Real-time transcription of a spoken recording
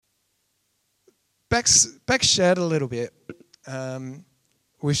Bex shared a little bit.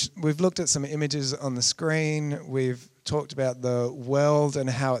 We've looked at some images on the screen. We've talked about the world and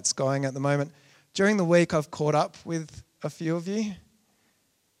how it's going at the moment. During the week, I've caught up with a few of you.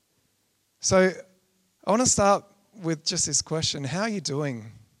 So I want to start with just this question. How are you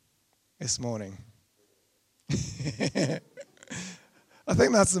doing this morning? I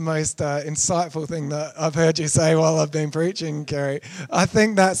think that's the most insightful thing that I've heard you say while I've been preaching, Kerry. I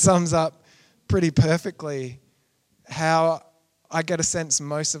think that sums up pretty perfectly how I get a sense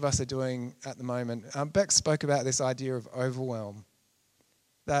most of us are doing at the moment. Beck spoke about this idea of overwhelm,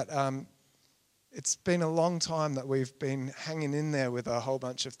 that it's been a long time that we've been hanging in there with a whole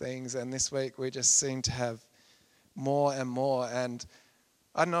bunch of things, and this week we just seem to have more and more. And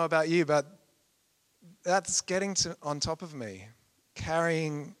I don't know about you, but that's getting on top of me,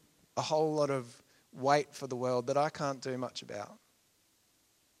 carrying a whole lot of weight for the world that I can't do much about.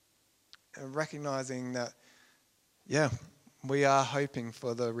 And recognizing that, we are hoping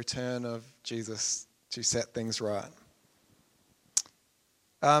for the return of Jesus to set things right.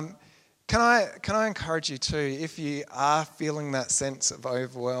 Can I encourage you too, if you are feeling that sense of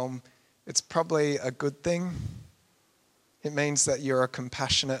overwhelm, it's probably a good thing. It means that you're a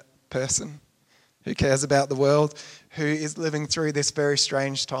compassionate person who cares about the world, who is living through this very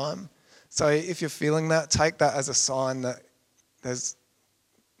strange time. So if you're feeling that, take that as a sign that there's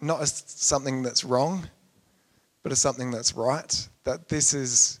not something that's wrong, but as something that's right, that this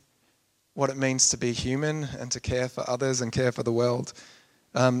is what it means to be human and to care for others and care for the world.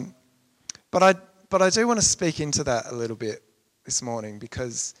 But I do want to speak into that a little bit this morning,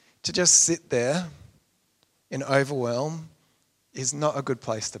 because to just sit there in overwhelm is not a good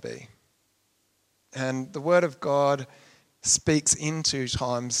place to be. And the Word of God speaks into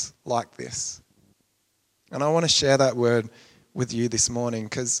times like this. And I want to share that word with you this morning,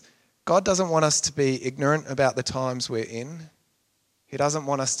 because God doesn't want us to be ignorant about the times we're in. He doesn't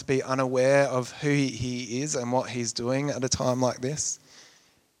want us to be unaware of who He is and what He's doing at a time like this.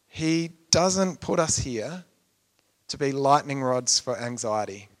 He doesn't put us here to be lightning rods for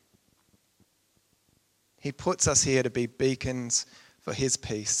anxiety. He puts us here to be beacons for His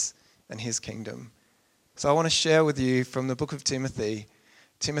peace and His kingdom. So I want to share with you from the book of Timothy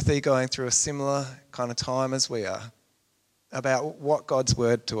going through a similar kind of time as we are, about what God's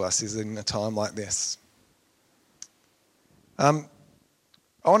word to us is in a time like this. I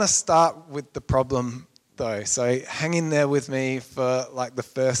want to start with the problem though, so hang in there with me for like the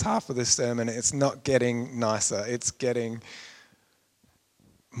first half of this sermon. It's not getting nicer, it's getting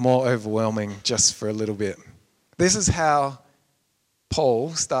more overwhelming just for a little bit. This is how Paul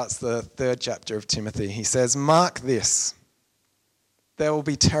starts the 3rd chapter of Timothy. He says, "Mark this, there will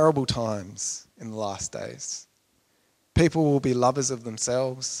be terrible times in the last days. People will be lovers of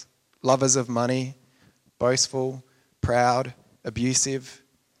themselves, lovers of money, boastful, proud, abusive,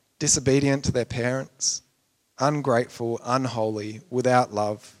 disobedient to their parents, ungrateful, unholy, without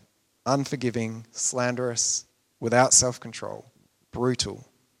love, unforgiving, slanderous, without self-control, brutal,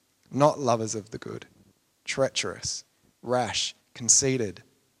 not lovers of the good, treacherous, rash, conceited,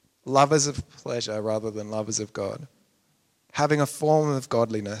 lovers of pleasure rather than lovers of God, having a form of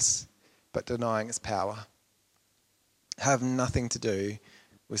godliness but denying its power. Have nothing to do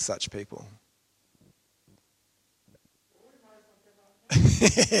with such people."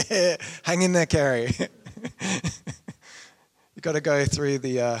 Hang in there, Kerry. You've got to go through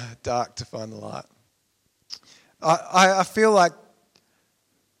the dark to find the light. I feel like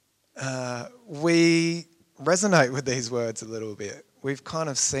we resonate with these words a little bit. We've kind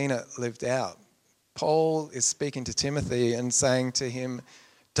of seen it lived out. Paul is speaking to Timothy and saying to him,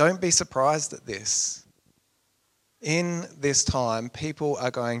 don't be surprised at this. In this time, people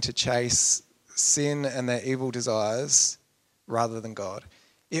are going to chase sin and their evil desires rather than God.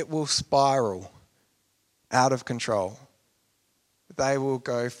 It will spiral out of control. They will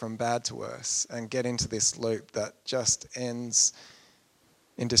go from bad to worse and get into this loop that just ends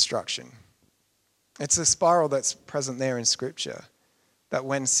in destruction. It's a spiral that's present there in Scripture, that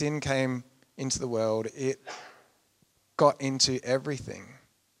when sin came into the world, it got into everything.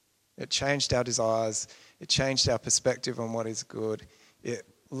 It changed our desires. It changed our perspective on what is good. It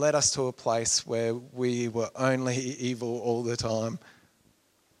led us to a place where we were only evil all the time.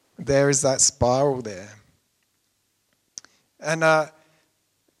 There is that spiral there. And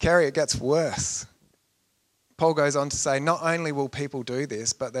Kerry, it gets worse. Paul goes on to say, not only will people do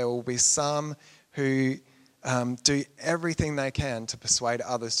this, but there will be some who do everything they can to persuade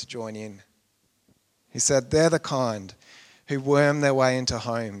others to join in. He said, they're the kind who worm their way into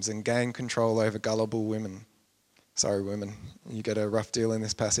homes and gain control over gullible women. sorry women, you get a rough deal in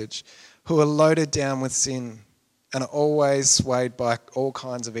this passage, who are loaded down with sin and are always swayed by all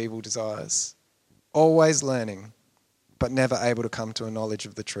kinds of evil desires, always learning, but never able to come to a knowledge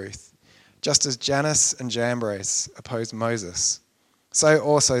of the truth. Just as Jannes and Jambres opposed Moses, so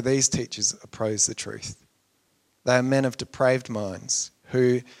also these teachers oppose the truth. They are men of depraved minds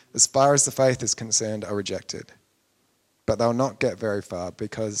who, as far as the faith is concerned, are rejected. But they'll not get very far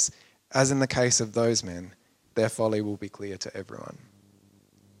because, as in the case of those men, their folly will be clear to everyone.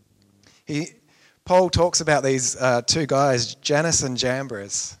 Paul talks about these two guys, Jannes and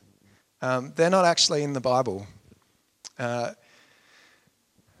Jambres. They're not actually in the Bible. Let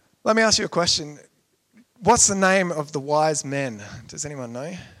me ask you a question. What's the name of the wise men? Does anyone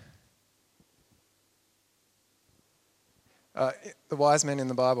know? The wise men in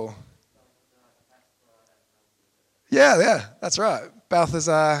the Bible. Yeah, that's right.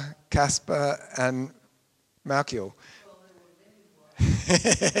 Balthazar, Caspar, and Malchiel.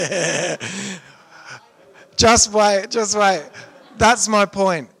 Just wait. That's my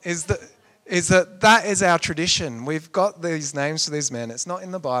point, is that is our tradition. We've got these names for these men. It's not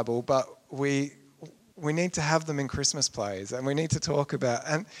in the Bible, but we need to have them in Christmas plays, and we need to talk about.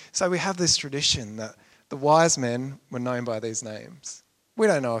 And so we have this tradition that the wise men were known by these names. We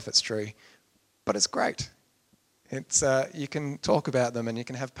don't know if it's true, but it's great. It's you can talk about them and you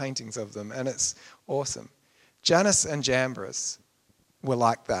can have paintings of them, and it's awesome. Jannes and Jambres were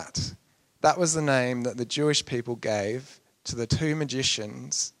like that. That was the name that the Jewish people gave to the two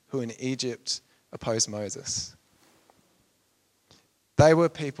magicians who in Egypt opposed Moses. They were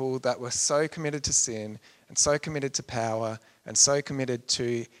people that were so committed to sin and so committed to power and so committed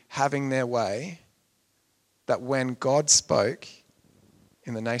to having their way that when God spoke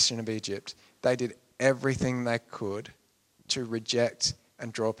in the nation of Egypt, they did everything they could to reject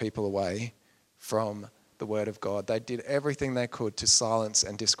and draw people away from the word of God. They did everything they could to silence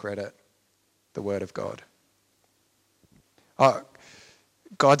and discredit the word of God. Oh,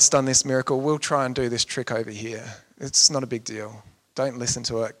 God's done this miracle. We'll try and do this trick over here. It's not a big deal. Don't listen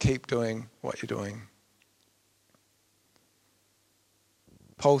to it. Keep doing what you're doing.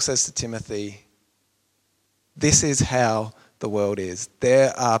 Paul says to Timothy, this is how the world is.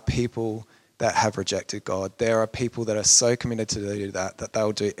 There are people that have rejected God. There are people that are so committed to do that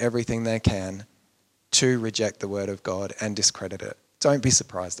they'll do everything they can to reject the word of God and discredit it. Don't be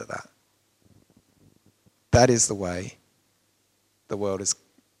surprised at that. That is the way the world is.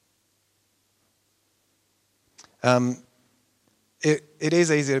 It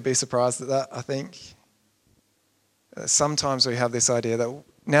is easy to be surprised at that, I think. Sometimes we have this idea that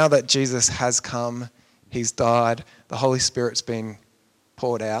now that Jesus has come, he's died, the Holy Spirit's been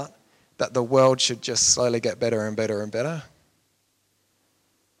poured out, that the world should just slowly get better and better and better.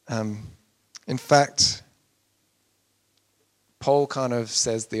 In fact, Paul kind of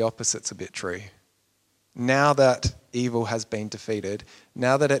says the opposite's a bit true. Now that evil has been defeated,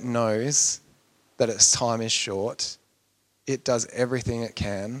 now that it knows that its time is short, it does everything it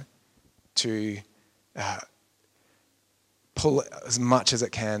can to pull as much as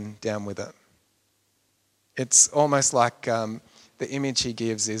it can down with it. It's almost like the image he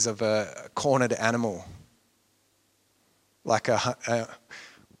gives is of a cornered animal, like a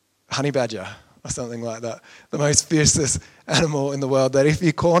honey badger or something like that. The most fiercest animal in the world, that if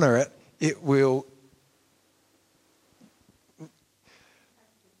you corner it, it will...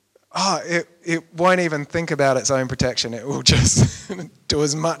 it won't even think about its own protection. It will just do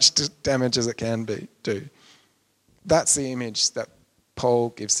as much damage as it can do. That's the image that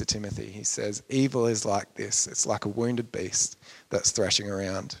Paul gives to Timothy. He says, evil is like this. It's like a wounded beast that's thrashing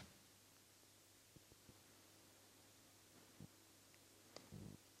around.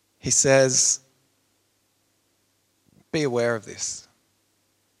 He says, be aware of this.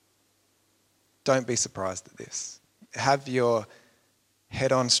 Don't be surprised at this. Have your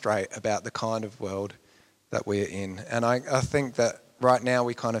head on straight about the kind of world that we're in. And I think that right now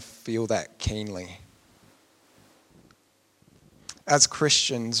we kind of feel that keenly. As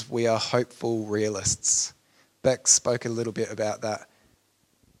Christians, we are hopeful realists. Beck spoke a little bit about that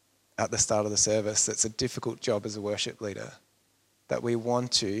at the start of the service. It's a difficult job as a worship leader, that we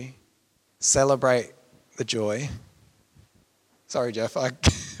want to celebrate the joy. Sorry, Jeff, I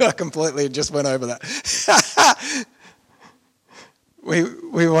completely just went over that.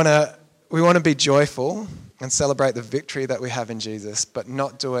 We want to be joyful and celebrate the victory that we have in Jesus, but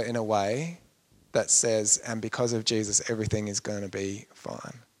not do it in a way that says, and because of Jesus, everything is going to be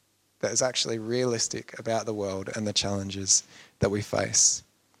fine. That is actually realistic about the world and the challenges that we face,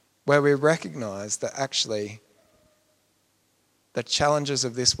 where we recognize that actually the challenges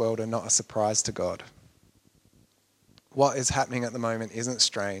of this world are not a surprise to God. what is happening at the moment isn't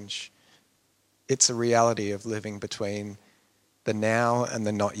strange. It's a reality of living between the now and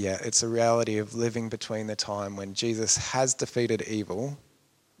the not yet. It's a reality of living between the time when Jesus has defeated evil,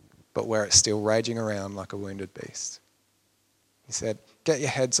 but where it's still raging around like a wounded beast. He said, get your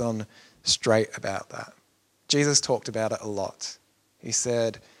heads on straight about that. Jesus talked about it a lot. He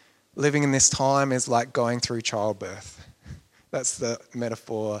said, living in this time is like going through childbirth. That's the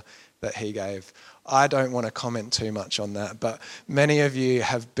metaphor that he gave. I don't want to comment too much on that, but many of you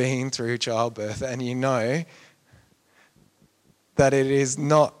have been through childbirth and you know that it is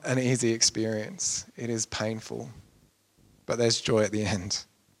not an easy experience. It is painful, but there's joy at the end.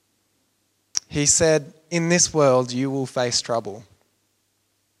 He said, in this world you will face trouble.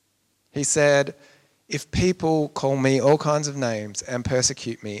 He said, if people call me all kinds of names and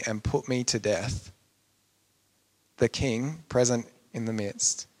persecute me and put me to death, the King present in the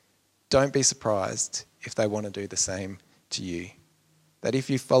midst, don't be surprised if they want to do the same to you. That if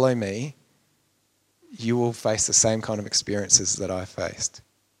you follow me, you will face the same kind of experiences that I faced.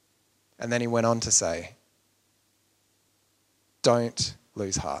 And then he went on to say, don't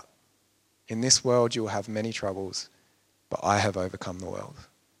lose heart. In this world you will have many troubles, but I have overcome the world.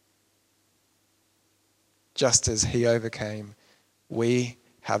 Just as he overcame, we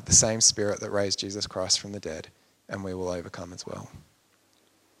have the same spirit that raised Jesus Christ from the dead, and we will overcome as well.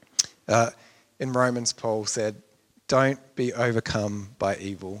 In Romans, Paul said, don't be overcome by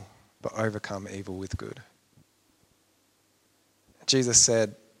evil, but overcome evil with good. Jesus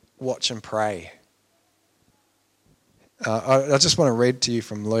said, watch and pray. I just want to read to you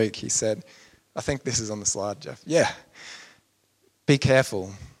from Luke. He said, I think this is on the slide, Jeff. Yeah. Be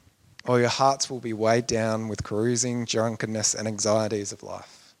careful, or your hearts will be weighed down with carousing, drunkenness, and anxieties of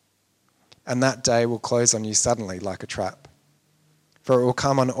life. And that day will close on you suddenly like a trap. For it will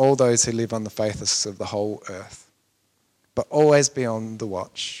come on all those who live on the face of the whole earth. But always be on the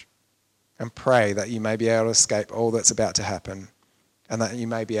watch and pray that you may be able to escape all that's about to happen and that you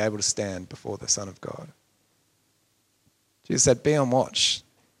may be able to stand before the Son of God. Jesus said, be on watch.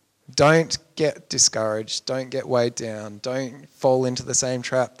 Don't get discouraged. Don't get weighed down. Don't fall into the same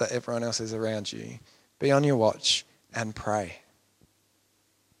trap that everyone else is around you. Be on your watch and pray.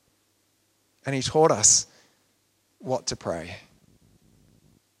 And he taught us what to pray.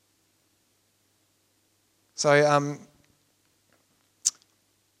 So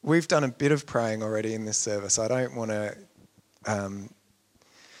we've done a bit of praying already in this service. I don't want to I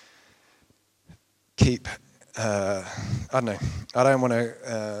don't want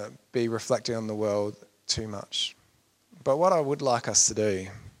to be reflecting on the world too much. But what I would like us to do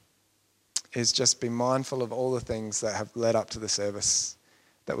is just be mindful of all the things that have led up to the service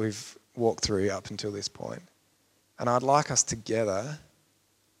that we've walked through up until this point. And I'd like us together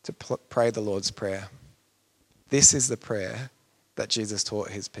to pray the Lord's Prayer. This is the prayer that Jesus taught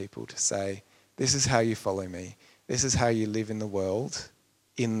his people to say, this is how you follow me. This is how you live in the world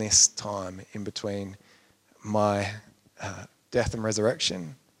in this time in between my death and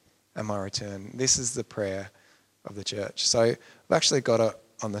resurrection and my return. This is the prayer of the church. So I've actually got it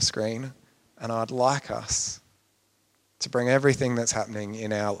on the screen, and I'd like us to bring everything that's happening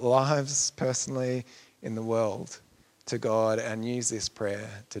in our lives, personally, in the world, to God and use this prayer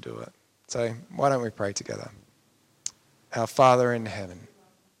to do it. So why don't we pray together? Our Father in heaven,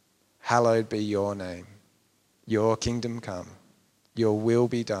 hallowed be your name. Your kingdom come. Your will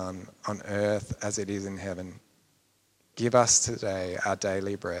be done on earth as it is in heaven. Give us today our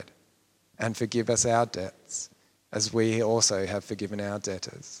daily bread, and forgive us our debts, as we also have forgiven our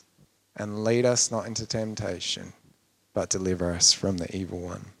debtors. And lead us not into temptation, but deliver us from the evil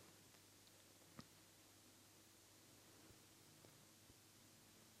one.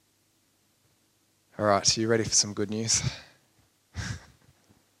 All right, so you ready for some good news?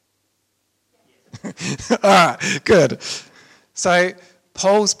 All right, good. So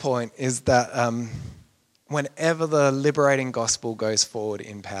Paul's point is that whenever the liberating gospel goes forward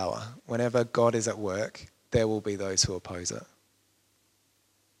in power, whenever God is at work, there will be those who oppose it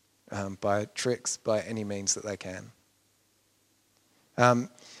by tricks, by any means that they can.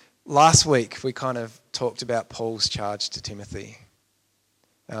 Last week, we kind of talked about Paul's charge to Timothy.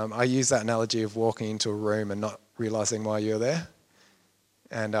 I use that analogy of walking into a room and not realizing why you're there.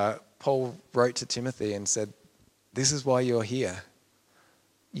 And Paul wrote to Timothy and said, this is why you're here.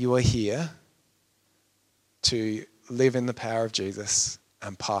 You are here to live in the power of Jesus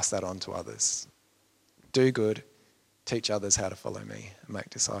and pass that on to others. Do good, teach others how to follow me and make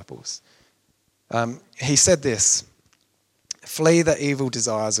disciples. He said this, flee the evil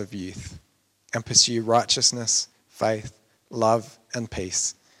desires of youth and pursue righteousness, faith, love and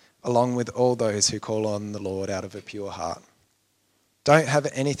peace along with all those who call on the Lord out of a pure heart. Don't have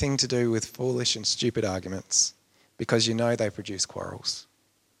anything to do with foolish and stupid arguments, because you know they produce quarrels.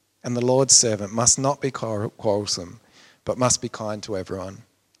 And the Lord's servant must not be quarrelsome, but must be kind to everyone,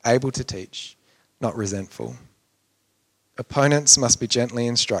 able to teach, not resentful. Opponents must be gently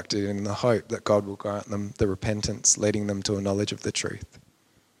instructed in the hope that God will grant them the repentance leading them to a knowledge of the truth,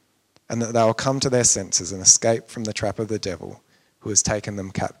 and that they will come to their senses and escape from the trap of the devil who has taken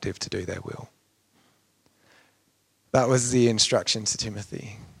them captive to do their will. That was the instruction to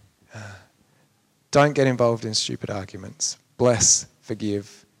Timothy. Don't get involved in stupid arguments. Bless,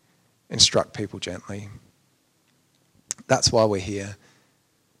 forgive, instruct people gently. That's why we're here.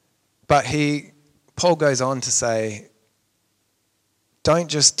 But Paul goes on to say, don't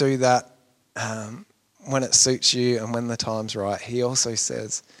just do that when it suits you and when the time's right. He also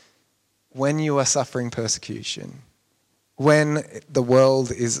says, when you are suffering persecution, when the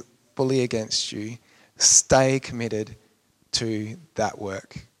world is fully against you, stay committed to that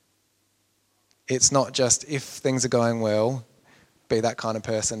work. It's not just if things are going well, be that kind of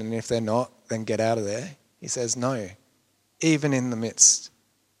person, and if they're not, then get out of there. He says, no, even in the midst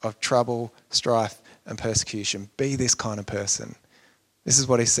of trouble, strife, and persecution, be this kind of person. This is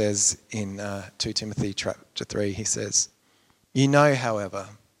what he says in 2 Timothy chapter 3. He says, you know, however,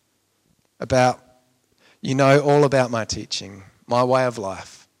 all about my teaching, my way of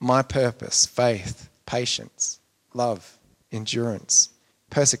life, my purpose, faith, patience, love, endurance,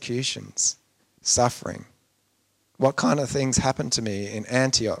 persecutions, suffering. What kind of things happened to me in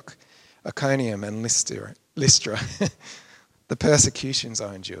Antioch, Iconium, and Lystra? The persecutions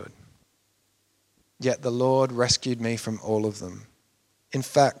I endured. Yet the Lord rescued me from all of them. In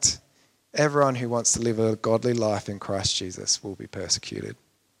fact, everyone who wants to live a godly life in Christ Jesus will be persecuted,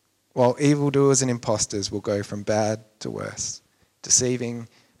 while evildoers and impostors will go from bad to worse, deceiving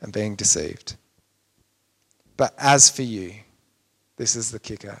and being deceived. But as for you, this is the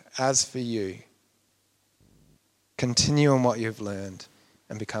kicker, as for you, continue on what you've learned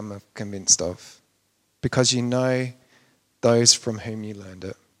and become convinced of, because you know those from whom you learned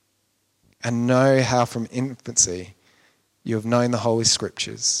it, and know how from infancy you have known the Holy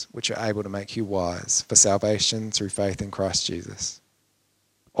Scriptures, which are able to make you wise for salvation through faith in Christ Jesus.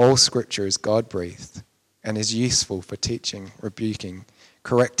 All Scripture is God-breathed and is useful for teaching, rebuking,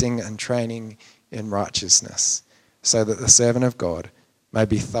 correcting, and training in righteousness, so that the servant of God may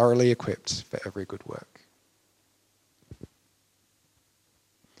be thoroughly equipped for every good work.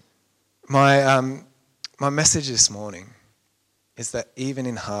 My message this morning is that even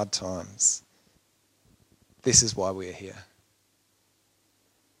in hard times, this is why we're here.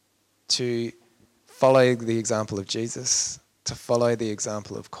 To follow the example of Jesus, to follow the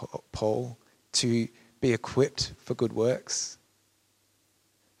example of Paul, to be equipped for good works,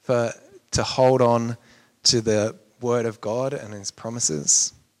 to hold on to the word of God and his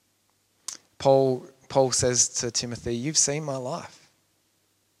promises. Paul says to Timothy, you've seen my life,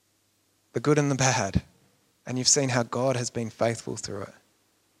 the good and the bad, and you've seen how God has been faithful through it.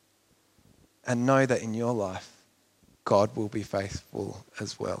 And know that in your life, God will be faithful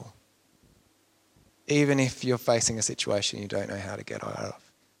as well. Even if you're facing a situation you don't know how to get out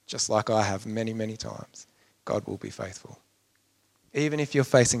of, just like I have many, many times, God will be faithful. Even if you're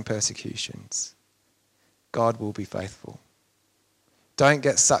facing persecutions, God will be faithful. Don't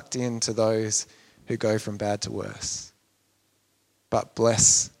get sucked into those who go from bad to worse, but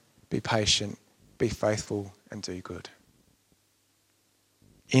bless, be patient, be faithful, and do good.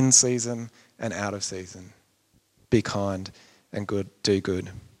 In season and out of season, be kind and good, do good.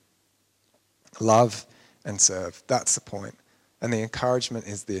 Love and serve. That's the point. And the encouragement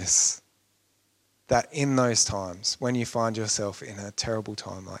is this, that in those times, when you find yourself in a terrible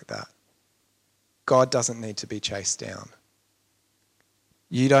time like that, God doesn't need to be chased down.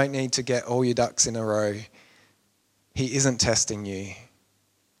 You don't need to get all your ducks in a row. He isn't testing you.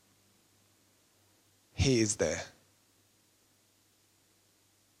 He is there.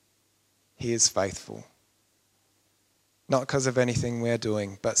 He is faithful. Not because of anything we're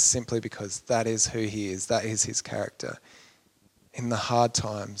doing, but simply because that is who he is. That is his character. In the hard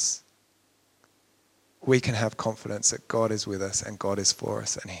times, we can have confidence that God is with us and God is for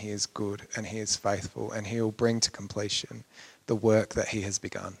us and he is good and he is faithful and he will bring to completion the work that he has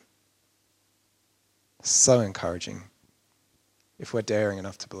begun. So encouraging if we're daring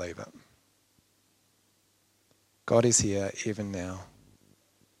enough to believe it. God is here even now.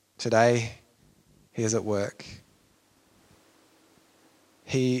 Today, he is at work.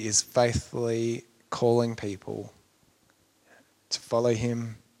 He is faithfully calling people to follow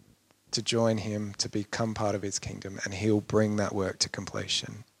him, to join him, to become part of his kingdom, and he'll bring that work to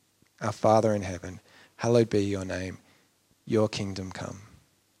completion. Our Father in heaven, hallowed be your name. Your kingdom come.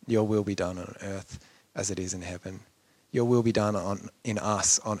 Your will be done on earth as it is in heaven. Your will be done in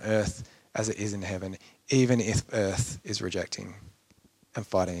us on earth as it is in heaven, even if earth is rejecting and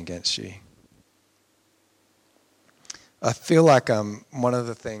fighting against you. I feel like one of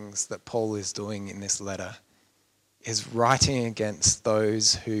the things that Paul is doing in this letter is writing against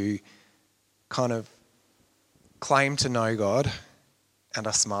those who kind of claim to know God and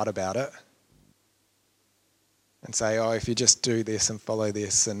are smart about it and say, oh, if you just do this and follow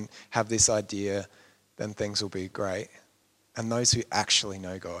this and have this idea, then things will be great. And those who actually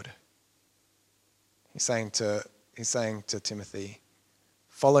know God. He's saying to Timothy,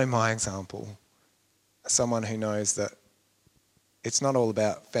 follow my example. Someone who knows that it's not all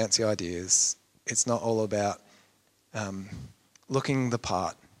about fancy ideas. It's not all about looking the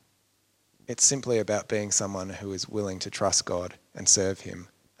part. It's simply about being someone who is willing to trust God and serve him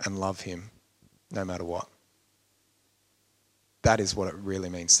and love him no matter what. That is what it really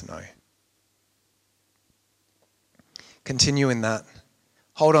means to know. Continue in that.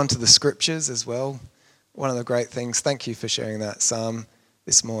 Hold on to the scriptures as well. One of the great things, thank you for sharing that psalm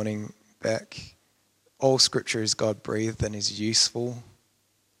this morning, Beck. All scripture is God-breathed and is useful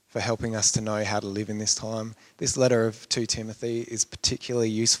for helping us to know how to live in this time. This letter of 2 Timothy is particularly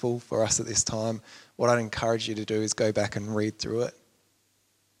useful for us at this time. What I'd encourage you to do is go back and read through it.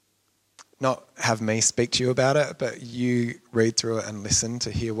 Not have me speak to you about it, but you read through it and listen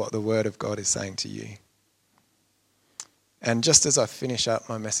to hear what the Word of God is saying to you. And just as I finish up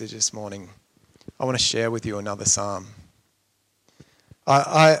my message this morning, I want to share with you another psalm.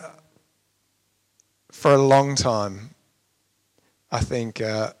 I for a long time, I think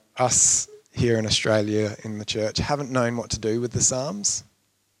us here in Australia in the church haven't known what to do with the Psalms.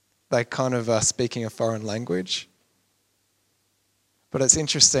 They kind of are speaking a foreign language. But it's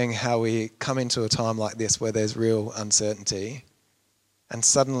interesting how we come into a time like this where there's real uncertainty and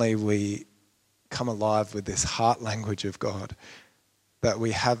suddenly we come alive with this heart language of God, that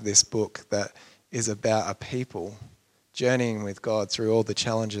we have this book that is about a people journeying with God through all the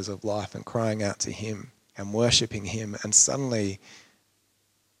challenges of life and crying out to him and worshipping him, and suddenly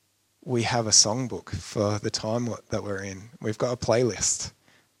we have a songbook for the time that we're in. We've got a playlist.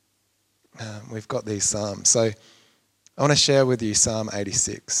 We've got these psalms. So I want to share with you Psalm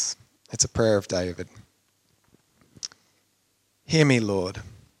 86. It's a prayer of David. Hear me, Lord,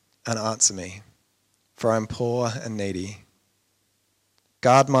 and answer me, for I am poor and needy.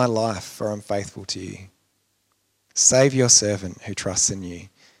 Guard my life, for I am faithful to you. Save your servant who trusts in you.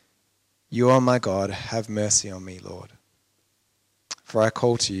 You are my God, have mercy on me, Lord. For I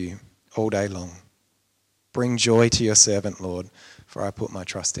call to you all day long. Bring joy to your servant, Lord, for I put my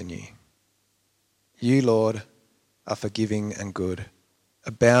trust in you. You, Lord, are forgiving and good,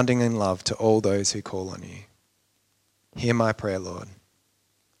 abounding in love to all those who call on you. Hear my prayer, Lord.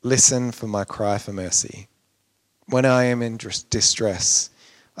 Listen for my cry for mercy. When I am in distress,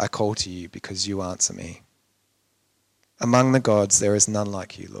 I call to you because you answer me. Among the gods there is none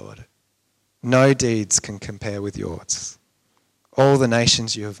like you, Lord. No deeds can compare with yours. All the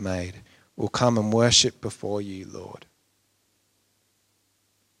nations you have made will come and worship before you, Lord.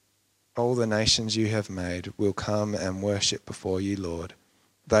 All the nations you have made will come and worship before you, Lord.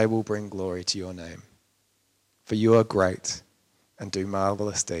 They will bring glory to your name. For you are great and do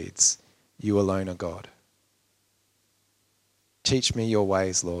marvelous deeds. You alone are God. Teach me your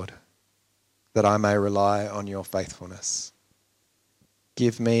ways, Lord, that I may rely on your faithfulness.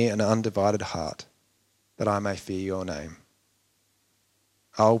 Give me an undivided heart, that I may fear your name.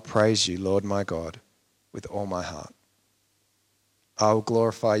 I'll praise you, Lord my God, with all my heart. I will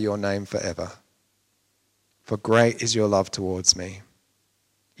glorify your name forever. For great is your love towards me.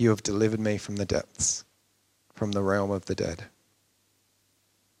 You have delivered me from the depths, from the realm of the dead.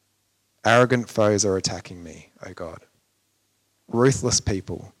 Arrogant foes are attacking me, O God. Ruthless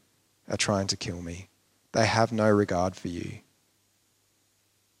people are trying to kill me. They have no regard for you.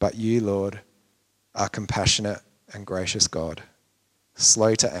 But you, Lord, are compassionate and gracious God,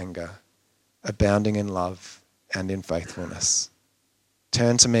 slow to anger, abounding in love and in faithfulness.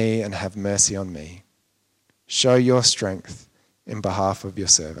 Turn to me and have mercy on me. Show your strength in behalf of your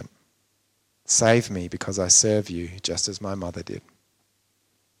servant. Save me because I serve you just as my mother did.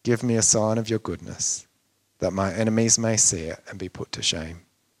 Give me a sign of your goodness, that my enemies may see it and be put to shame.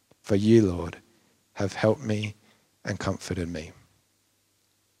 For you, Lord, have helped me and comforted me.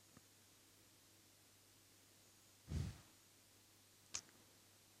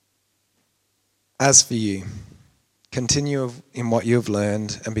 As for you, continue in what you have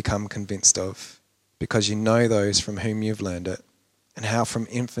learned and become convinced of, because you know those from whom you've learned it, and how from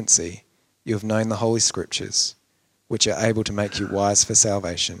infancy you have known the Holy Scriptures, which are able to make you wise for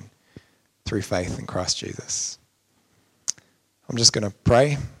salvation through faith in Christ Jesus. I'm just going to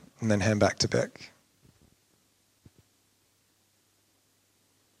pray and then hand back to Beck.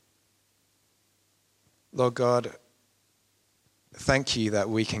 Lord God, thank you that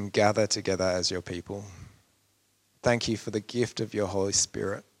we can gather together as your people. Thank you for the gift of your Holy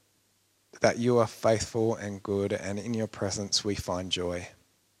Spirit, that you are faithful and good, and in your presence we find joy.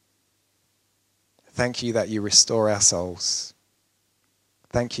 Thank you that you restore our souls.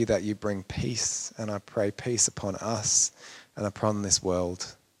 Thank you that you bring peace, and I pray peace upon us and upon this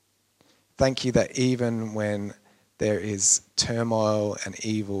world. Thank you that even when there is turmoil and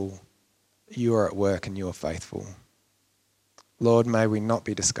evil, you are at work and you are faithful. Lord, may we not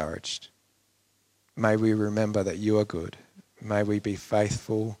be discouraged. May we remember that you are good. May we be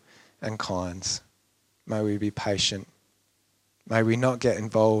faithful and kind. May we be patient. May we not get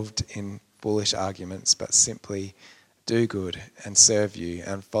involved in foolish arguments, but simply do good and serve you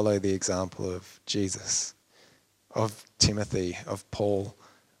and follow the example of Jesus, of Timothy, of Paul,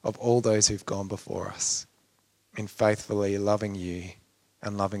 of all those who've gone before us in faithfully loving you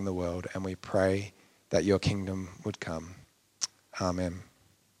and loving the world. And we pray that your kingdom would come. Amen.